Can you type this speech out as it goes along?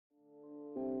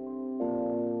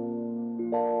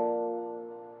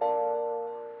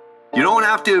don't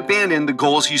have to abandon the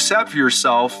goals you set for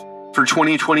yourself for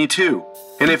 2022.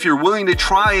 And if you're willing to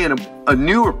try a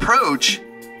new approach,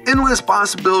 endless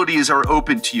possibilities are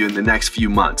open to you in the next few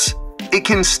months. It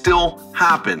can still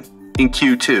happen in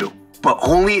Q2, but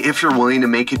only if you're willing to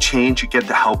make a change and get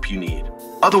the help you need.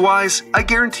 Otherwise, I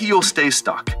guarantee you'll stay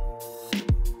stuck.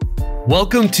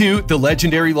 Welcome to the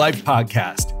Legendary Life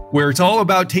Podcast, where it's all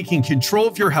about taking control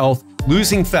of your health,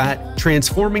 losing fat,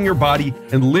 transforming your body,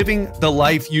 and living the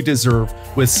life you deserve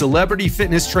with celebrity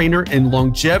fitness trainer and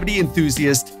longevity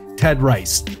enthusiast, Ted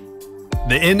Rice.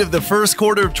 The end of the first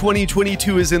quarter of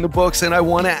 2022 is in the books, and I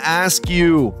want to ask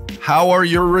you, how are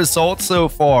your results so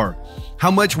far?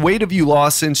 How much weight have you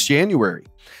lost since January?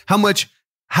 How much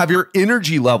have your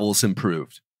energy levels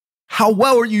improved? How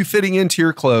well are you fitting into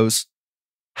your clothes?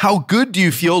 How good do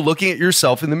you feel looking at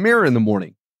yourself in the mirror in the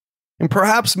morning? And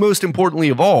perhaps most importantly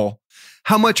of all,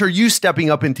 how much are you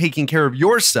stepping up and taking care of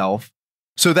yourself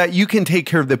so that you can take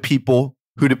care of the people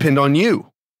who depend on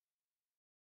you?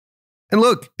 And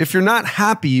look, if you're not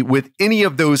happy with any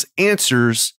of those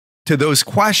answers to those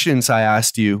questions I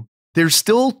asked you, there's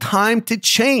still time to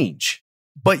change,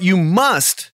 but you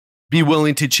must be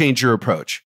willing to change your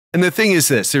approach. And the thing is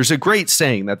this, there's a great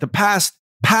saying that the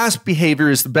past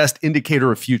behavior is the best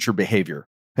indicator of future behavior.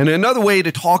 And another way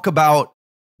to talk about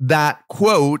that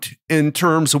quote in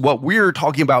terms of what we're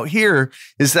talking about here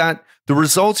is that the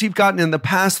results you've gotten in the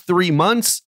past 3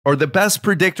 months are the best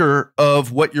predictor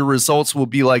of what your results will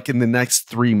be like in the next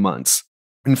 3 months.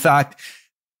 In fact,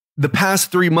 the past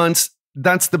 3 months,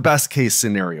 that's the best case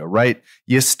scenario, right?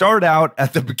 You start out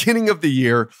at the beginning of the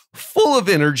year full of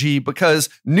energy because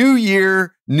new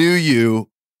year, new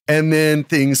you, and then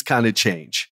things kind of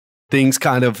change.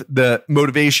 The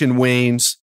motivation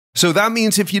wanes. So that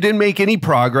means if you didn't make any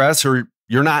progress or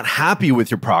you're not happy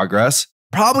with your progress,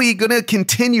 probably going to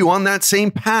continue on that same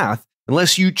path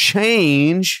unless you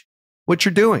change what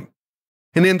you're doing.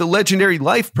 And in the Legendary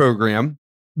Life program,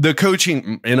 the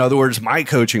coaching, in other words, my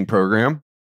coaching program,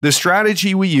 the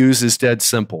strategy we use is dead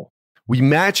simple. We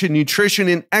match a nutrition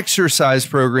and exercise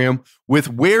program with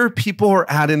where people are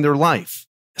at in their life.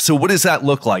 So what does that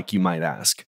look like, you might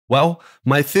ask? Well,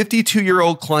 my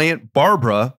 52-year-old client,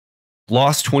 Barbara,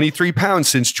 lost 23 pounds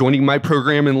since joining my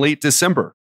program in late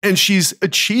December. And she's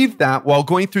achieved that while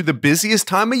going through the busiest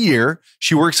time of year.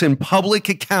 She works in public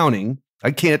accounting.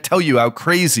 I can't tell you how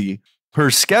crazy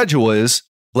her schedule is,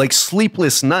 like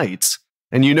sleepless nights.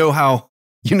 And you know how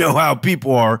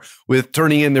people are with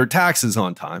turning in their taxes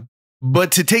on time.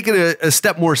 But to take it a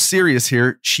step more serious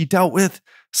here, she dealt with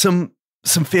some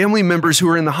family members who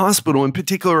were in the hospital. In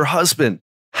particular, her husband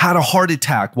had a heart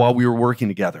attack while we were working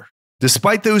together.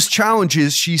 Despite those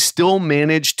challenges, she still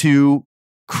managed to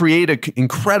create an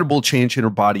incredible change in her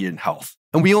body and health.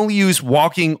 And we only use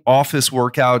walking, office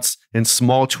workouts, and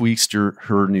small tweaks to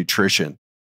her nutrition.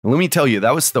 And let me tell you,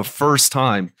 that was the first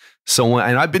time someone,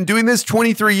 and I've been doing this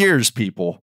 23 years,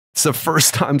 people. It's the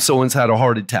first time someone's had a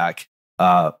heart attack.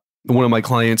 One of my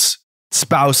clients'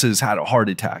 spouses had a heart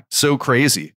attack. So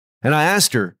crazy. And I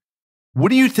asked her, what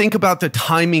do you think about the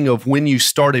timing of when you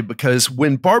started? Because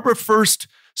when Barbara first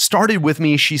started with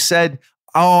me, she said,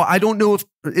 oh, I don't know if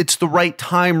it's the right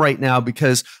time right now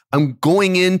because I'm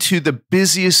going into the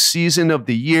busiest season of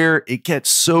the year. It gets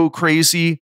so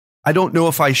crazy. I don't know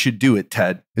if I should do it,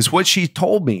 Ted, is what she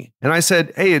told me. And I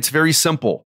said, hey, it's very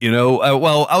simple.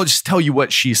 Well, I'll just tell you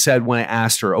what she said when I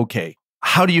asked her, okay,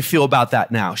 how do you feel about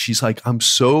that now? She's like, I'm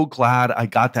so glad I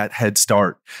got that head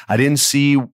start. I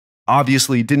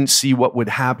obviously didn't see what would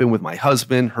happen with my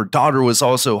husband. Her daughter was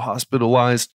also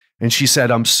hospitalized. And she said,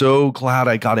 I'm so glad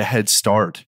I got a head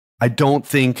start. I don't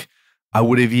think I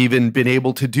would have even been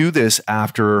able to do this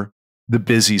after the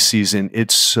busy season.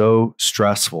 It's so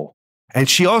stressful. And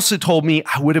she also told me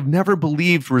I would have never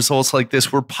believed results like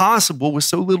this were possible with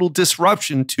so little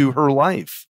disruption to her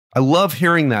life. I love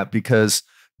hearing that because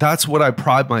that's what I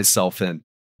pride myself in.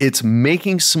 It's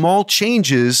making small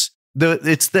changes.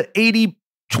 It's the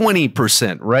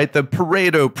 80-20%, right? The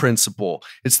Pareto principle.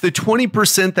 It's the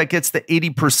 20% that gets the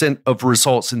 80% of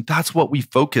results. And that's what we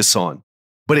focus on.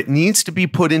 But it needs to be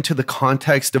put into the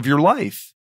context of your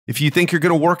life. If you think you're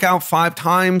going to work out 5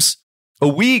 times a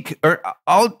week, or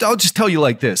I'll just tell you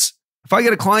like this. If I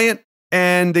get a client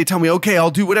and they tell me, okay,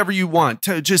 I'll do whatever you want.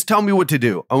 Just tell me what to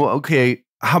do. Oh, okay,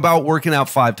 how about working out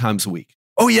 5 times a week?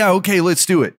 Oh yeah, okay, let's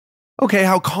do it. Okay,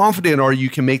 how confident are you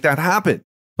can make that happen?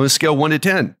 On a scale 1 to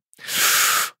 10.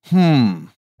 And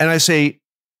I say,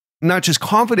 not just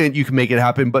confident you can make it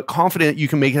happen, but confident you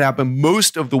can make it happen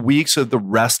most of the weeks of the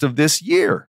rest of this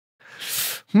year.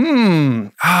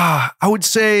 I would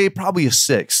say probably a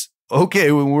 6.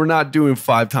 Okay, well, we're not doing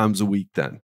 5 times a week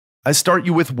then. I start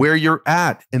you with where you're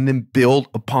at and then build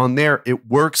upon there. It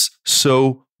works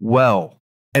so well.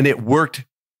 And it worked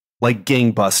like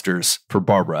gangbusters for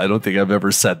Barbara. I don't think I've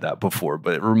ever said that before,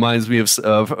 but it reminds me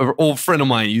of an old friend of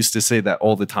mine who used to say that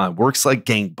all the time. Works like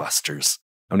gangbusters.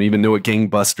 I don't even know what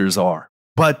gangbusters are.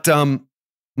 But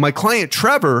my client,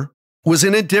 Trevor, was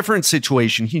in a different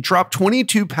situation. He dropped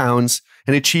 22 pounds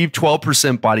and achieved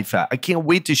 12% body fat. I can't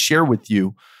wait to share with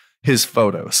you his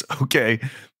photos, okay?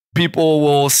 People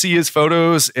will see his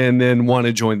photos and then want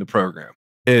to join the program.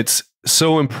 It's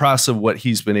so impressive what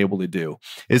he's been able to do.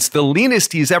 It's the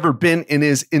leanest he's ever been in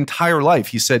his entire life.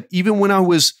 He said, even when I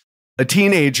was a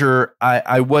teenager,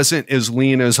 I wasn't as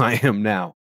lean as I am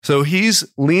now. So he's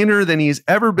leaner than he's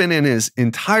ever been in his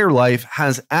entire life,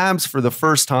 has abs for the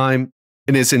first time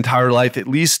in his entire life, at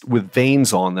least with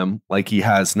veins on them like he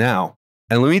has now.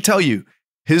 And let me tell you,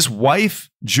 his wife,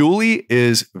 Julie,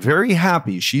 is very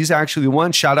happy. She's actually the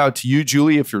one, shout out to you,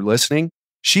 Julie, if you're listening.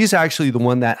 She's actually the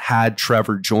one that had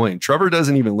Trevor join. Trevor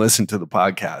doesn't even listen to the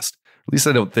podcast. At least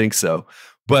I don't think so.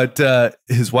 But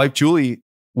his wife, Julie,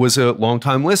 was a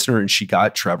longtime listener, and she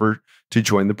got Trevor to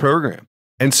join the program.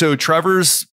 And so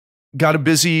Trevor's got a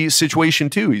busy situation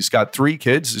too. He's got 3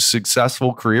 kids, a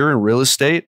successful career in real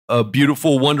estate, a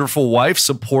beautiful, wonderful wife,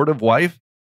 supportive wife.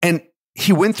 And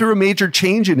he went through a major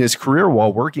change in his career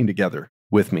while working together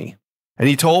with me. And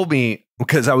he told me,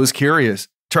 because I was curious,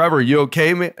 Trevor, are you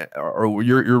okay, man? Or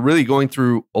you're really going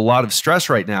through a lot of stress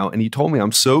right now. And he told me,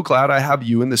 I'm so glad I have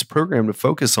you in this program to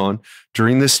focus on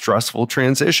during this stressful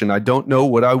transition. I don't know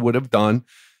what I would have done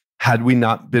had we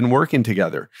not been working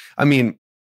together. I mean,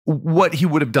 what he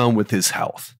would have done with his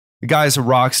health. The guy's a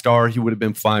rock star. He would have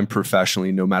been fine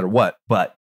professionally no matter what.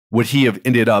 But would he have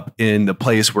ended up in the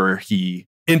place where he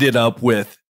ended up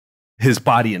with his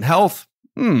body and health?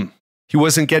 He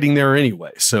wasn't getting there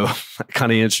anyway. So that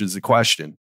kind of answers the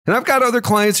question. And I've got other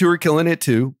clients who are killing it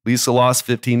too. Lisa lost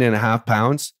 15.5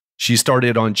 pounds. She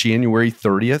started on January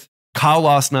 30th. Kyle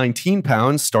lost 19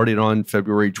 pounds, started on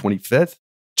February 25th.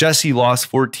 Jesse lost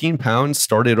 14 pounds,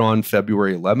 started on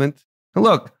February 11th. And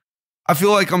look, I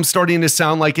feel like I'm starting to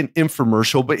sound like an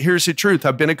infomercial, but here's the truth.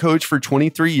 I've been a coach for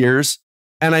 23 years,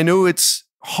 and I know it's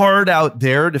hard out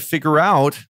there to figure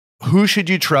out who should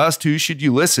you trust, who should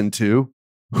you listen to,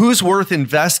 who's worth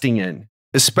investing in,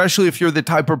 especially if you're the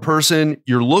type of person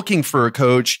you're looking for a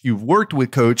coach, you've worked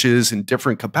with coaches in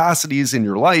different capacities in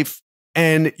your life,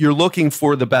 and you're looking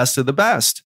for the best of the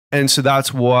best. And so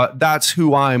that's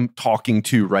who I'm talking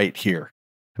to right here.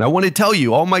 And I want to tell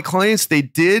you, all my clients, they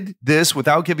did this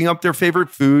without giving up their favorite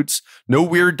foods, no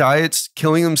weird diets,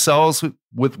 killing themselves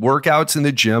with workouts in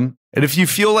the gym. And if you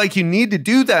feel like you need to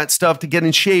do that stuff to get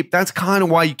in shape, that's kind of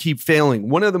why you keep failing.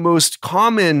 One of the most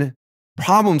common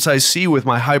problems I see with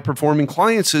my high-performing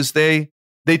clients is they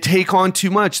take on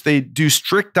too much. They do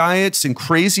strict diets and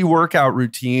crazy workout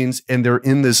routines, and they're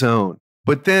in the zone.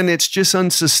 But then it's just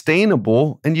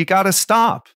unsustainable, and you got to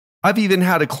stop. I've even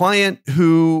had a client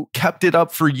who kept it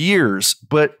up for years,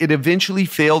 but it eventually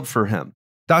failed for him.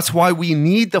 That's why we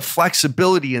need the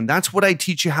flexibility, and that's what I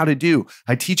teach you how to do.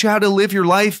 I teach you how to live your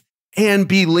life and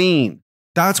be lean.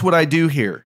 That's what I do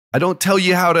here. I don't tell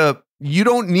you how to, you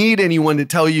don't need anyone to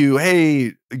tell you,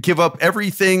 hey, give up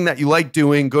everything that you like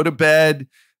doing, go to bed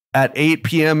at 8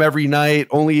 p.m. every night,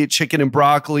 only eat chicken and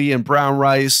broccoli and brown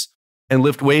rice, and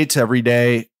lift weights every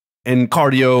day and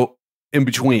cardio in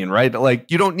between, right?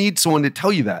 Like, you don't need someone to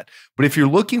tell you that. But if you're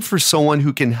looking for someone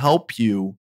who can help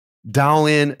you dial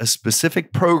in a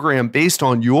specific program based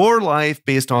on your life,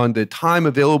 based on the time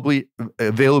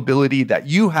availability that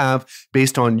you have,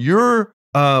 based on your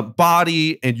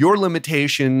body and your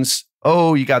limitations.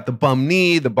 Oh, you got the bum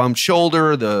knee, the bum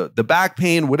shoulder, the back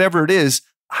pain, whatever it is,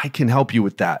 I can help you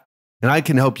with that. And I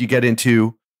can help you get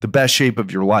into the best shape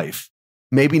of your life.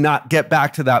 Maybe not get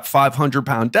back to that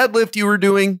 500-pound deadlift you were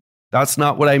doing. That's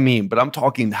not what I mean, but I'm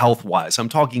talking health-wise. I'm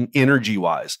talking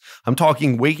energy-wise. I'm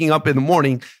talking waking up in the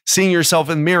morning, seeing yourself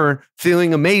in the mirror,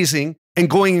 feeling amazing, and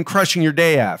going and crushing your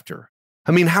day after.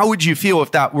 I mean, how would you feel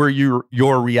if that were your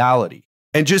reality?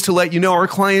 And just to let you know, our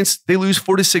clients, they lose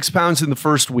 4 to 6 pounds in the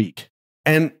first week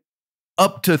and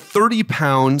up to 30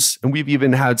 pounds. And we've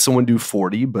even had someone do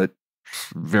 40, but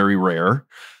very rare,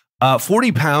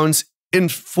 40 pounds in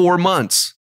 4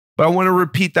 months. But I want to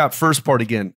repeat that first part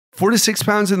again. 4 to 6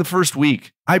 pounds in the first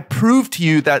week. I prove to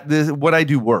you that what I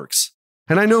do works.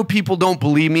 And I know people don't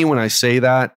believe me when I say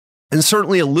that. And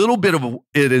certainly a little bit of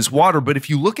it is water. But if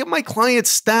you look at my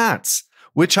clients' stats,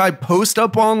 which I post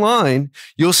up online,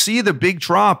 you'll see the big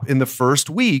drop in the first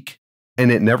week, and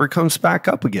it never comes back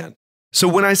up again. So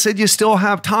when I said you still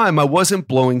have time, I wasn't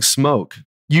blowing smoke.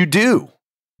 You do,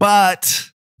 but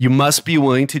you must be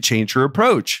willing to change your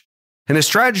approach. And a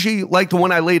strategy like the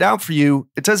one I laid out for you,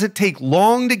 it doesn't take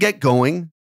long to get going,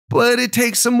 but it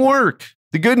takes some work.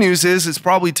 The good news is it's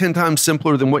probably 10 times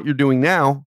simpler than what you're doing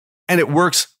now, and it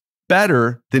works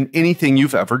better than anything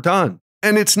you've ever done.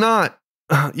 And it's not,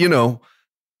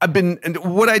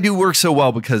 what I do works so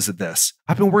well because of this.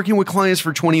 I've been working with clients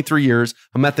for 23 years.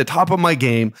 I'm at the top of my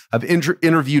game. I've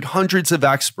interviewed hundreds of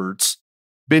experts,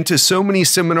 been to so many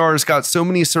seminars, got so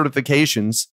many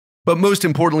certifications. But most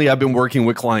importantly, I've been working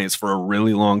with clients for a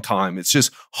really long time. It's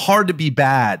just hard to be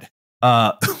bad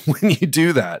when you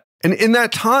do that. And in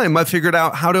that time, I figured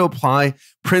out how to apply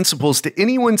principles to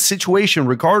anyone's situation,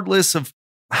 regardless of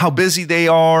how busy they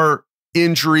are,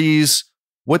 injuries,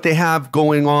 what they have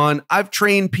going on. I've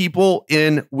trained people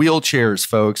in wheelchairs,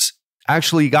 folks.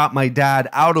 Actually got my dad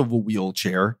out of a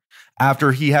wheelchair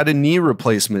after he had a knee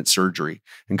replacement surgery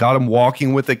and got him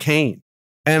walking with a cane.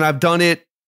 And I've done it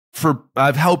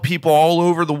I've helped people all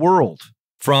over the world,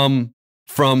 from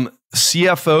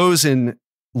CFOs in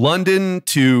London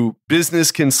to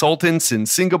business consultants in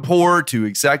Singapore to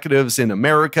executives in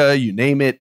America, you name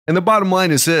it. And the bottom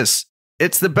line is this: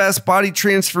 it's the best body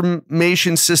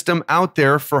transformation system out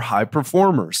there for high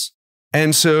performers.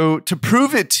 And so to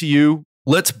prove it to you,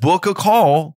 let's book a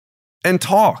call and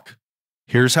talk.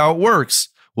 Here's how it works.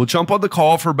 We'll jump on the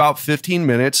call for about 15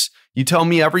 minutes. You tell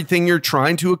me everything you're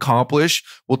trying to accomplish.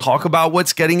 We'll talk about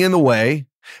what's getting in the way.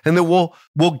 And then we'll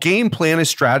game plan a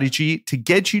strategy to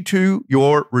get you to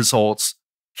your results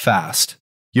fast.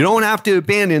 You don't have to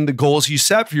abandon the goals you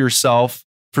set for yourself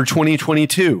for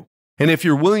 2022. And if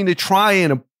you're willing to try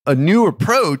a new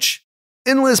approach,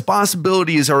 endless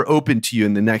possibilities are open to you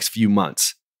in the next few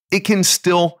months. It can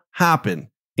still happen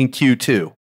in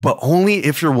Q2, but only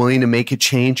if you're willing to make a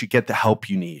change and get the help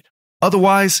you need.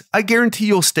 Otherwise, I guarantee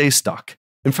you'll stay stuck.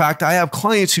 In fact, I have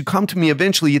clients who come to me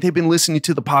eventually. They've been listening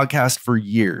to the podcast for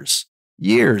years,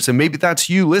 and maybe that's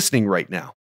you listening right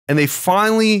now. And they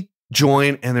finally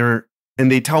join and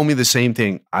they tell me the same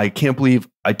thing. I can't believe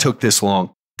I took this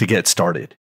long to get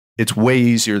started. It's way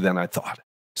easier than I thought.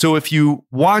 So if you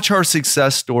watch our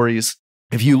success stories,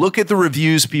 if you look at the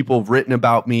reviews people have written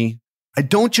about me, I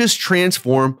don't just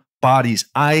transform bodies,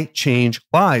 I change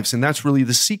lives. And that's really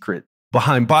the secret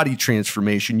behind body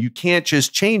transformation. You can't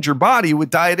just change your body with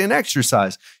diet and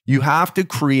exercise. You have to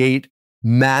create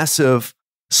massive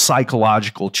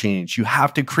psychological change. You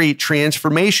have to create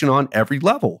transformation on every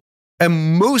level.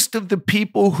 And most of the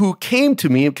people who came to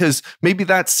me, because maybe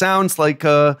that sounds like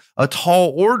a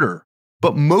tall order,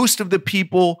 but most of the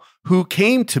people who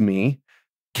came to me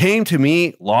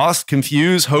lost,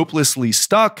 confused, hopelessly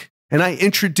stuck. And I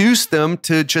introduced them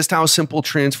to just how simple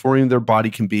transforming their body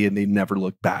can be, and they never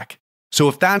looked back. So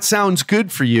if that sounds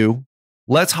good for you,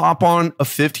 let's hop on a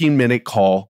 15-minute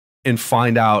call and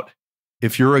find out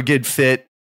if you're a good fit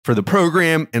for the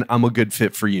program and I'm a good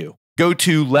fit for you. Go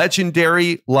to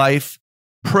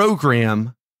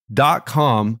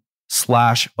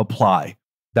legendarylifeprogram.com/apply.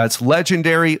 That's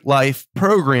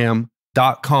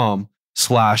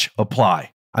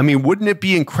legendarylifeprogram.com/apply. I mean, wouldn't it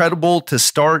be incredible to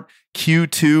start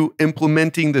Q2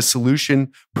 implementing the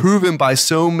solution proven by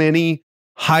so many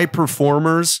high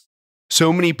performers?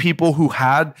 So many people who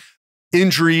had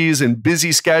injuries and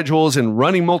busy schedules and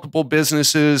running multiple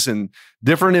businesses and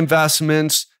different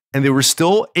investments, and they were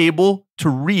still able to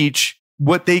reach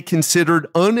what they considered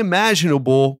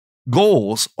unimaginable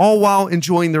goals, all while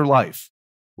enjoying their life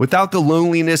without the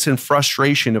loneliness and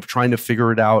frustration of trying to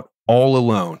figure it out all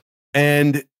alone.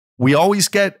 And we always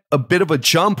get a bit of a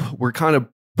jump. We're kind of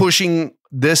pushing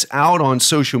this out on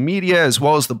social media as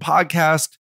well as the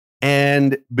podcast.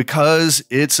 And because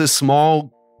it's a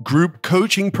small group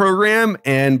coaching program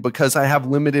and because I have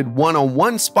limited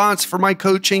one-on-one spots for my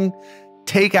coaching,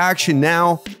 take action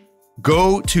now.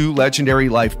 Go to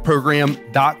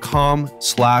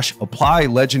legendarylifeprogram.com/apply,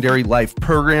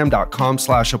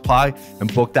 legendarylifeprogram.com/apply,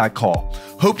 and book that call.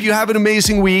 Hope you have an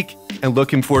amazing week and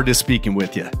looking forward to speaking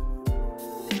with you.